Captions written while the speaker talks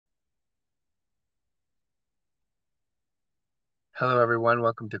Hello, everyone.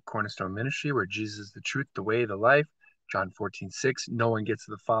 Welcome to Cornerstone Ministry, where Jesus is the truth, the way, the life. John 14:6. No one gets to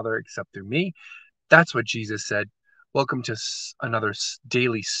the Father except through me. That's what Jesus said. Welcome to another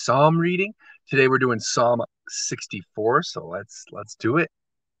daily Psalm reading. Today we're doing Psalm 64, so let's do it.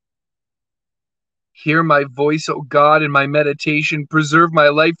 Hear my voice, O God, in my meditation. Preserve my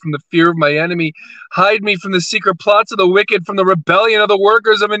life from the fear of my enemy. Hide me from the secret plots of the wicked, from the rebellion of the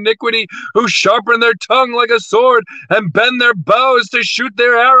workers of iniquity, who sharpen their tongue like a sword and bend their bows to shoot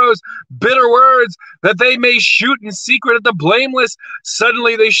their arrows. Bitter words, that they may shoot in secret at the blameless.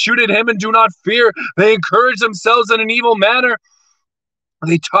 Suddenly they shoot at him and do not fear. They encourage themselves in an evil manner.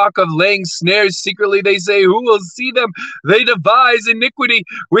 They talk of laying snares secretly. They say, who will see them? They devise iniquity.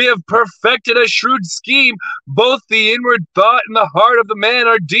 We have perfected a shrewd scheme. Both the inward thought and the heart of the man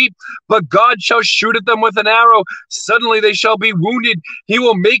are deep, but God shall shoot at them with an arrow. Suddenly they shall be wounded. He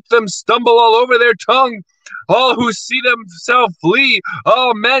will make them stumble all over their tongue. All who see them shall flee.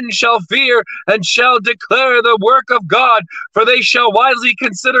 All men shall fear and shall declare the work of God, for they shall wisely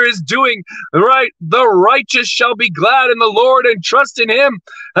consider his doing. The righteous shall be glad in the Lord and trust in him,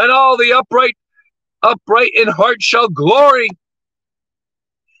 and all the upright in heart shall glory.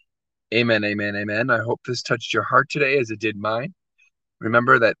 Amen, amen, amen. I hope this touched your heart today as it did mine.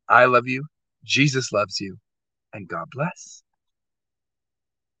 Remember that I love you, Jesus loves you, and God bless.